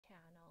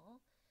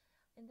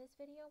In this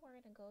video, we're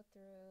going to go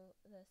through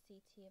the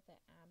CT of the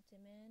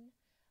abdomen,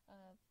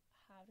 of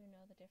how to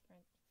know the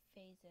different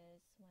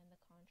phases when the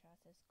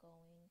contrast is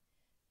going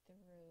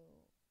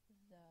through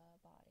the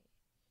body.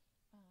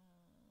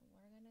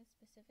 We're going to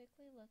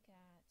specifically look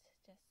at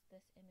just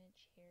this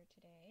image here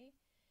today,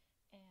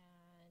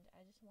 and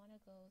I just want to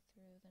go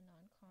through the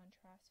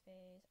non-contrast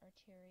phase,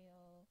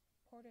 arterial,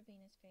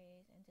 portovenous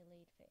phase, and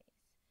delayed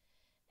phase.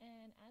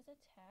 And as a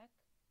tech,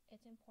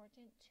 it's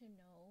important to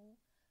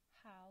know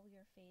how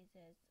your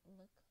phases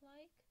look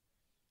like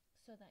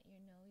so that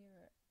you know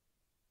you're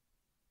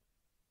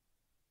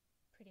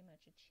pretty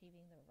much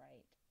achieving the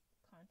right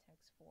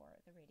context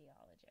for the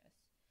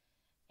radiologist,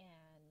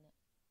 and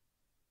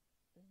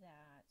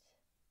that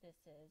this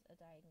is a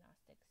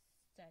diagnostic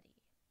study.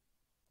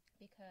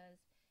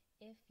 Because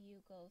if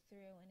you go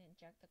through and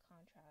inject the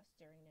contrast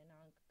during the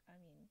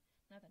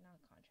not the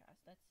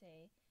non-contrast, let's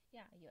say,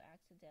 you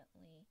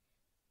accidentally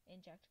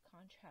inject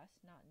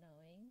contrast not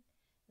knowing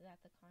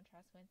that the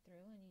contrast went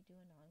through, and you do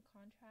a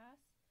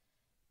non-contrast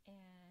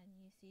and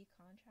you see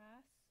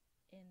contrast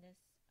in this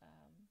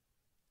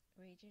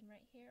region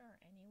right here or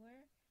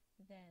anywhere,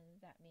 then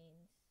that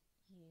means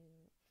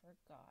you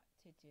forgot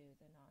to do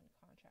the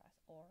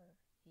non-contrast, or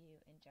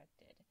you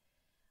injected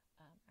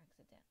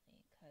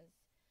accidentally, because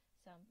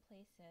some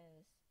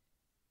places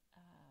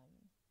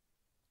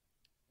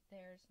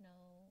there's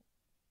no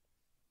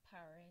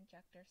power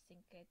injector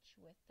syncage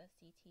with the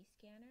CT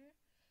scanner,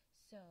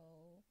 so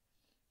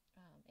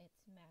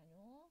it's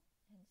manual,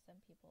 and some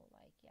people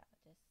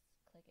just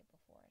click it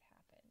before it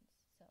happens.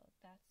 So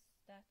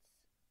that's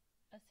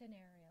a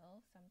scenario.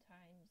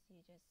 Sometimes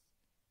you just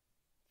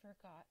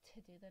forgot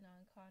to do the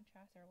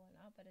non-contrast or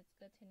whatnot, but it's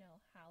good to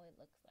know how it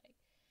looks like.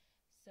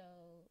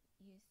 So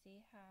you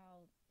see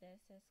how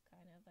this is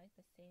kind of like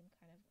the same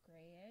kind of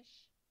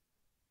grayish,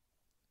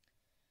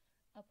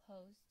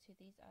 opposed to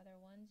these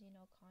other ones.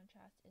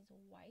 Contrast is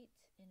white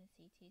in a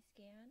CT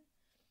scan,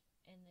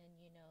 and then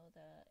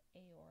the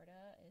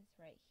aorta is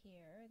right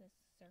here, this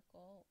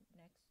circle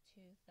next to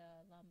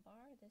the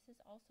lumbar. This is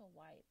also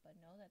white, but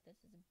know that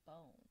this is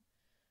bone.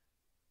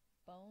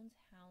 Bone's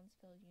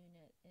Hounsfield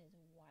unit is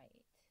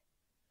white.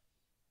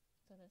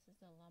 So this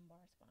is the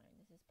lumbar spine.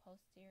 This is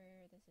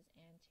posterior, this is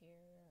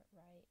anterior,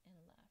 right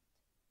and left.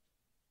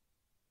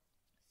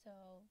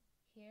 So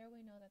here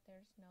we know that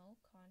there's no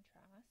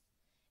contrast,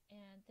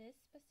 and this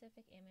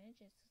specific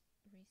image is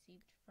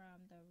received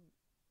from the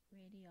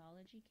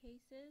radiology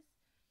cases,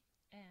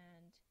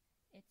 and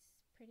it's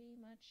pretty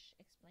much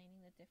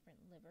explaining the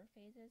different liver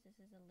phases. This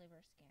is a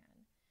liver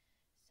scan.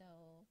 So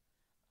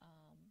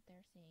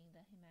they're seeing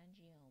the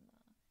hemangioma,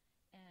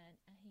 and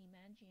a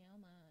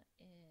hemangioma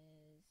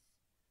is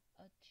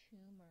a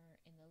tumor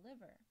in the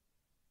liver,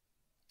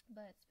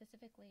 but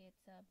specifically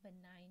it's a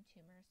benign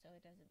tumor, so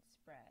it doesn't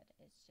spread.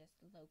 It's just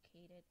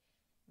located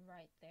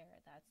right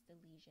there. That's the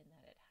lesion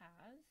that it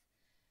has,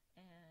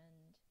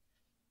 and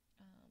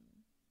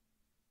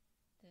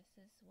this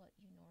is what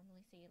you normally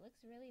see. It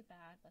looks really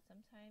bad, but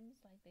sometimes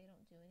they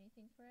don't do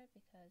anything for it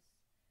because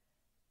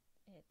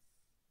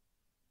it's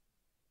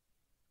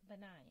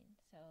benign.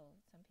 So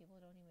some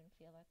people don't even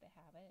feel that they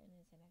have it, and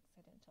it's an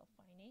accidental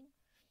finding.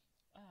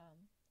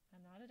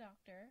 I'm not a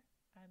doctor,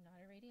 I'm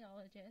not a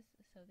radiologist,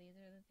 so these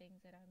are the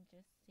things that I'm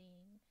just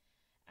seeing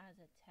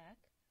as a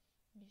tech.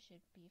 You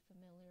should be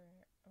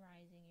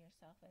familiarizing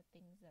yourself at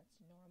things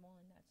that's normal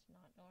and that's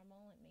not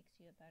normal. It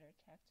makes you a better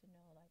tech to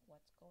know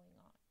what's going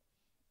on.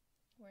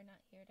 We're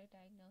not here to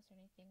diagnose or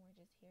anything, we're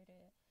just here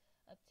to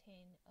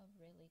obtain a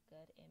really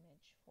good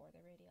image for the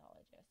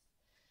radiologist,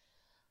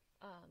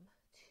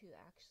 to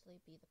actually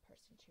be the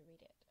person to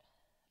read it.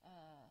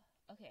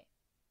 Okay,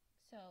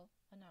 so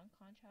a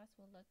non-contrast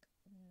will look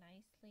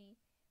nicely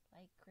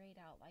grayed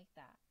out like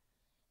that,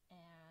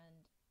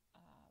 and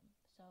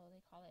so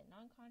they call it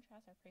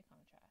non-contrast or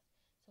pre-contrast.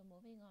 So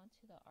moving on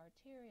to the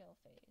arterial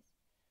phase.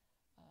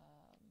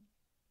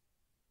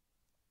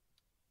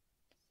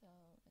 So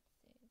let's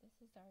see, this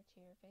is the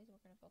arterial phase. We're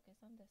going to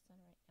focus on this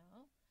one right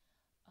now.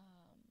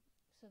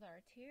 So the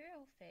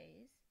arterial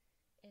phase,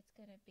 it's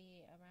going to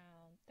be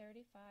around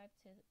 35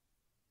 to,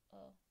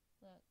 oh,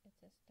 look, it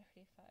says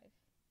 35.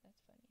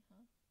 That's funny,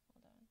 huh?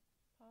 Hold on.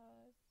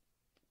 Pause.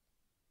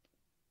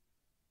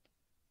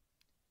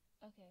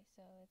 Okay,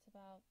 so it's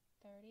about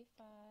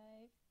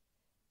 35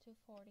 to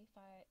 40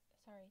 seconds.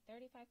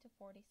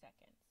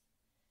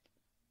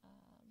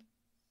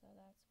 So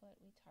that's what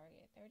we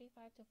target,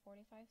 35 to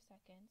 45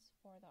 seconds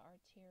for the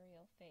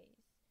arterial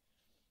phase.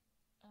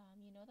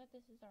 You know that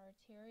this is the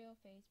arterial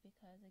phase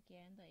because,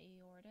 again, the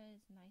aorta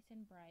is nice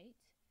and bright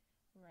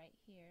right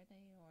here, the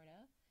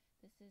aorta.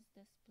 This is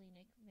the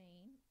splenic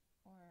vein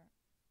or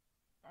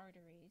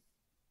arteries,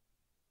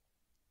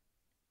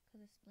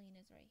 because the spleen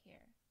is right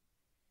here.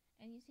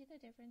 And you see the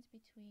difference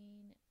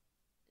between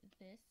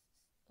this,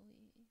 I don't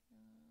want that.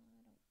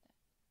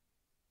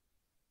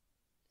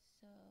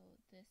 So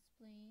this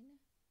spleen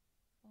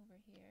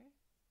over here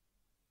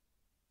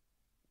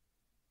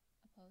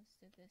opposed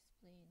to this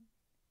spleen.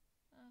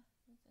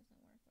 This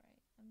doesn't work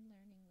right. I'm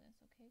learning this,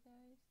 okay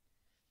guys?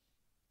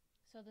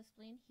 So the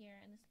spleen here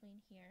and the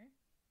spleen here,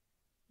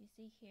 you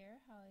see here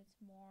how it's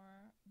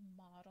more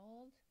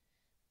mottled.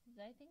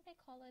 I think they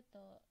call it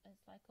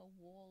it's like a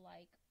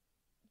wool-like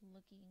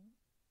looking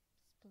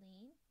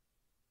spleen.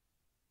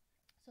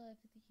 So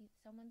if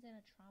someone's in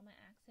a trauma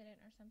accident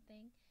or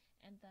something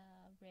and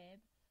the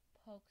rib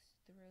pokes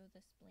through the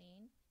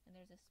spleen and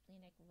there's a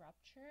splenic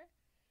rupture,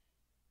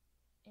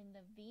 in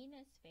the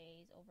venous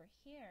phase over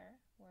here,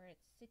 where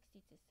it's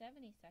 60 to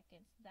 70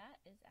 seconds, that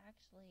is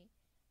actually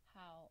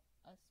how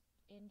a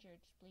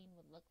injured spleen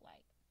would look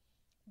like.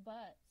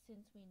 But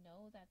since we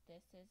know that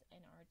this is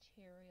an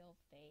arterial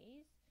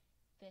phase,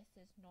 this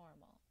is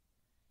normal.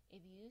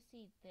 If you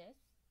see this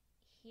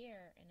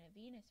here in a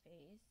venous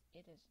phase,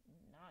 it is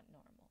not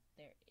normal.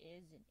 There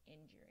is an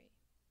injury.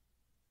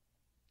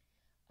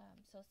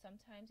 So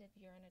sometimes if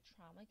you're in a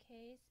trauma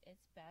case,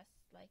 it's best,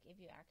 like if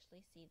you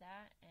actually see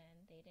that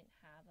and they didn't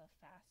have a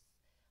fast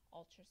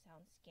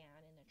ultrasound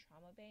scan in the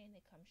trauma bay and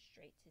they come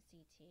straight to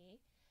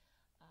CT,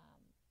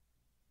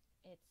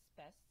 it's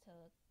best to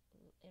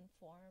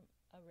inform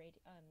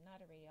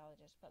not a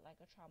radiologist, but like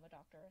a trauma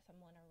doctor or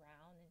someone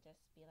around, and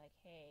just be like,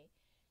 hey,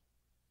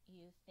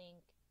 you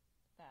think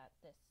that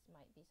this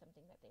might be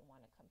something that they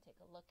want to come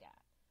take a look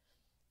at.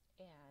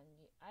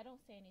 And I don't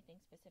say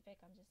anything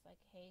specific. I'm just like,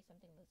 hey,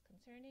 something looks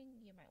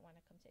concerning. You might want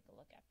to come take a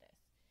look at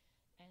this.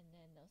 And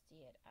then they'll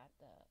see it at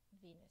the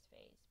venous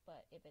phase.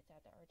 But if it's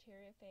at the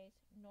arterial phase,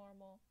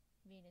 normal.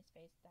 Venous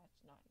phase, that's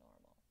not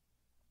normal.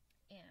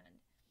 And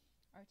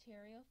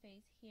arterial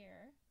phase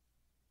here,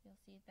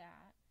 you'll see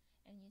that.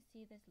 And you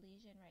see this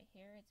lesion right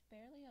here. It's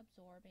barely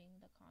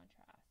absorbing the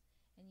contrast.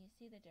 And you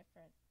see the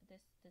difference.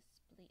 This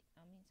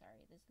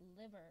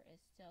liver is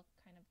still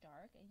kind of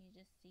dark, and you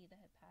just see the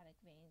hepatic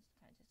veins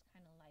kind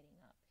of lighting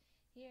up.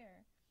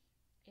 Here,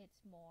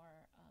 it's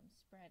more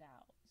spread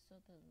out, so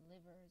the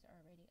liver is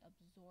already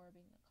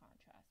absorbing the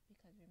contrast,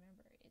 because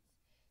remember, it's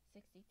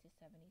 60 to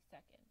 70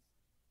 seconds.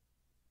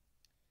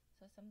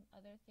 So some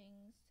other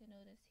things to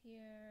notice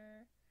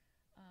here.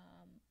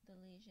 The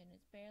lesion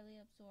is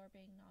barely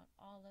absorbing, not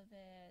all of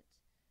it.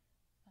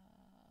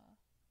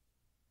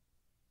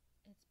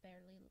 It's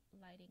barely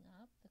lighting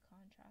up the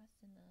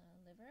contrast in the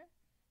liver,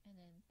 and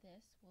then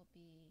this will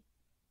be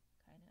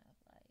kind of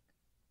like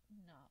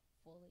not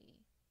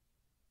fully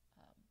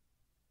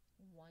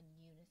one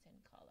unison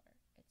color.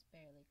 It's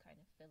barely kind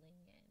of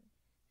filling in,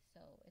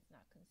 so it's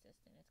not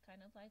consistent. It's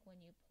kind of like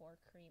when you pour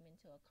cream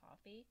into a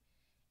coffee.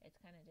 It's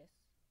kind of just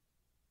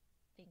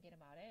thinking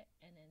about it,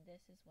 and then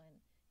this is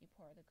when you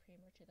pour the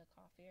creamer to the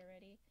coffee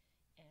already,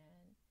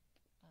 and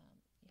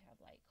you have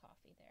light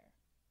coffee there.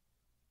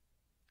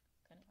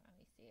 Kind of how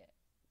we see it.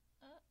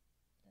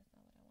 That's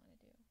not what I want to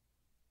do.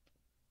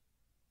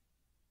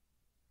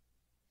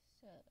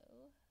 So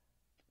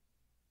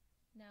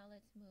now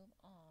let's move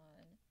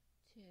on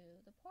to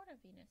the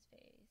portovenous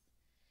phase.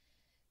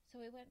 So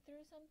we went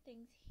through some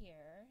things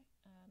here.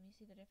 You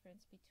see the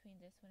difference between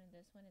this one and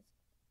this one. It's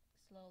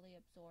slowly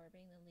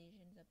absorbing, the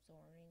lesion's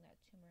absorbing, that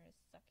tumor is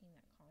sucking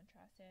that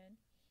contrast in.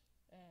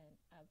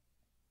 And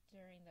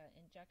during the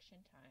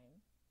injection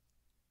time,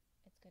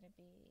 it's going to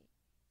be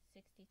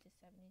 60 to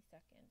 70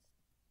 seconds.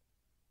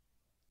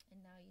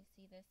 And now you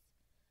see this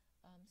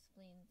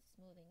spleen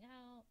smoothing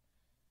out.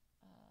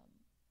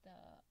 The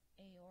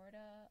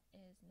aorta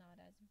is not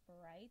as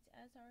bright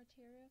as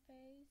arterial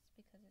phase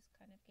because it's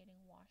kind of getting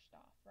washed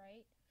off,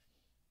 right?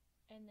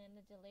 And then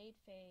the delayed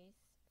phase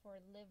for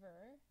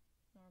liver,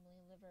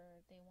 normally liver,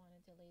 they want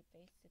a delayed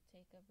phase to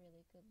take a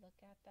really good look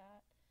at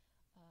that,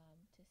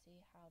 to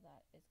see how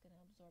that is going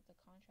to absorb the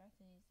contrast.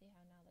 And you see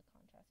how now the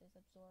contrast is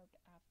absorbed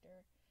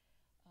after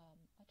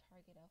a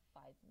target of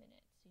 5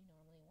 minutes. You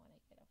normally want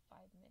to get a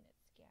 5-minute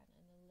scan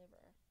in the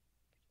liver.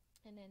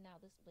 And then now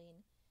the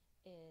spleen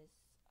is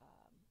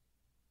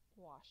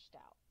washed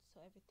out.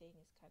 So everything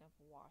is kind of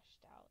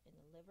washed out in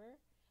the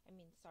liver.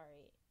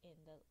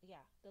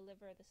 The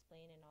liver, the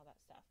spleen, and all that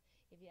stuff.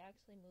 If you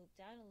actually move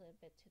down a little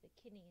bit to the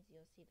kidneys,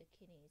 you'll see the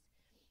kidneys.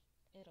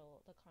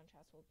 The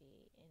contrast will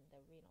be in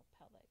the renal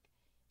pelvic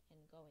and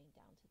going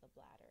down to the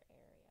bladder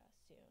area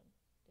soon,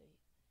 the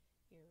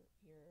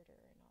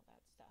ureter and all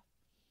that stuff.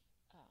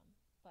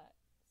 But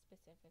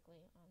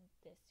specifically on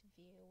this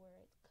view where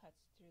it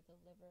cuts through the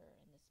liver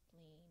and the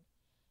spleen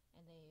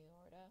and the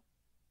aorta,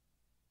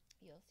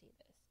 you'll see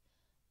this.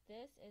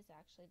 This is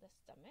actually the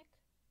stomach.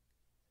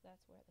 So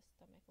that's where the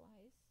stomach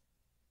lies.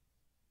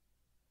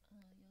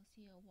 You'll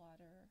see a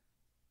water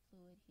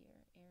fluid here,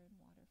 air and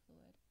water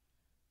fluid.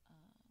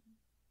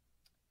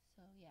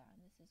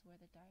 And this is where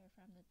the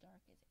diaphragm, the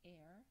dark is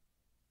air.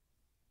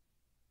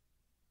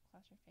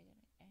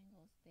 Claustrophagic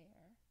angles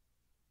there.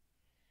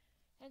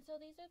 And so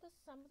these are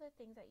some of the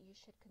things that you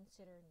should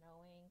consider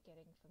knowing,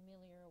 getting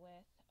familiar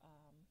with,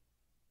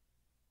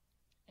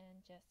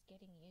 and just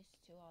getting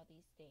used to all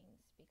these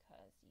things,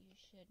 because you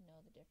should know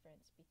the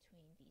difference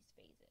between these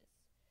phases.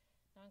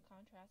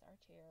 Non-contrast,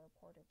 arterial,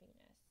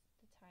 portovenous,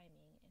 the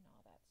timing, and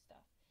all that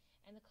stuff.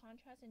 And the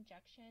contrast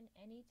injection,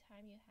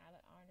 anytime you have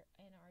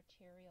an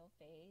arterial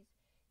phase,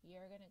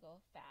 you're going to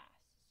go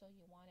fast. So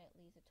you want at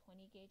least a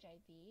 20 gauge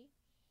IV,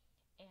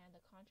 and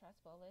the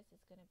contrast bolus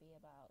is going to be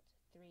about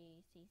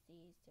 3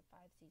 cc's to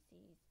 5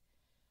 cc's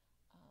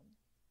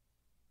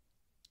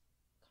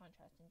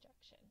contrast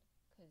injection,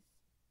 because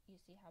you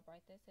see how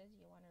bright this is.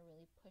 You want to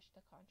really push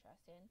the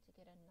contrast in to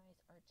get a nice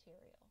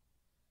arterial,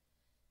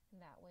 and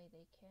that way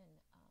they can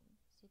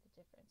see the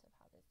difference of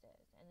how this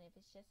is. And if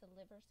it's just a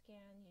liver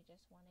scan, you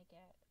just want to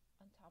get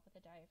on top of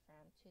the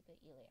diaphragm to the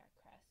iliac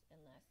crest,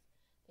 unless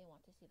they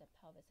want to see the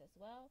pelvis as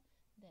well.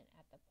 Then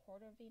at the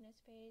portovenous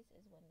phase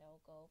is when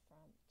they'll go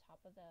from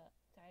top of the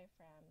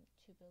diaphragm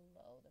to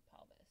below the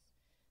pelvis.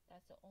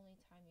 That's the only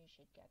time you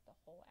should get the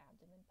whole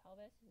abdomen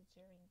pelvis, is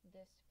during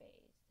this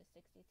phase, the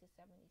 60 to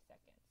 70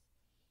 seconds.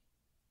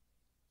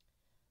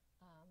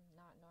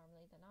 Not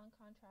normally the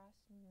non-contrast,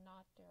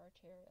 not the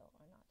arterial,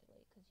 or not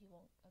delayed, because you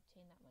won't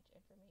obtain that much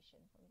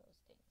information from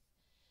those things.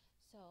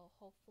 So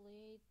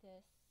hopefully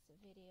this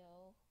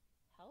video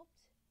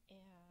helped,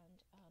 and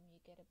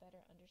you get a better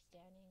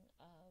understanding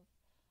of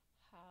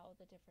how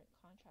the different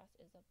contrast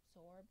is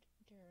absorbed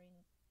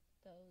during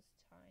those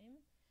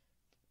time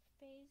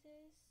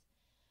phases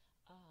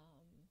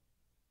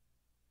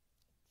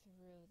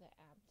through the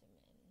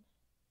abdomen.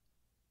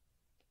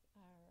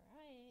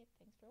 Alright,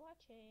 thanks for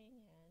watching,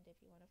 and if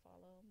you want to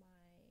follow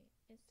my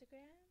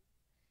Instagram,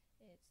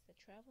 it's the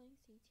Traveling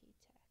CT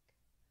Tech.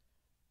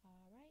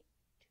 Alright,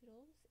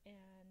 toodles,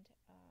 and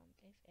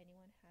if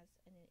anyone has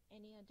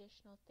any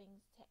additional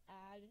things to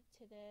add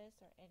to this,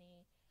 or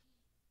any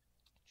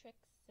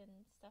tricks and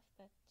stuff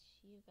that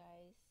you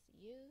guys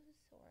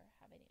use, or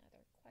have any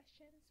other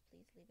questions,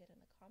 please leave it in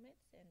the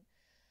comments, and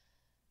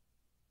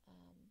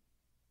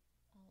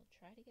I'll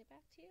try to get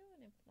back to you.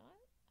 And if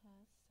not,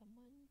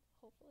 someone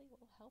hopefully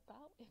will help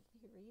out if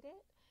they read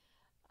it.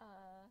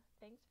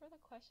 Thanks for the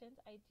questions.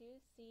 I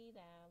do see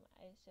them.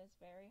 It's just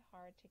very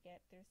hard to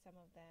get through some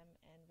of them,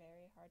 and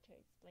very hard to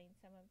explain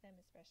some of them,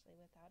 especially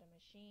without a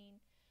machine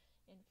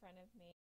in front of me.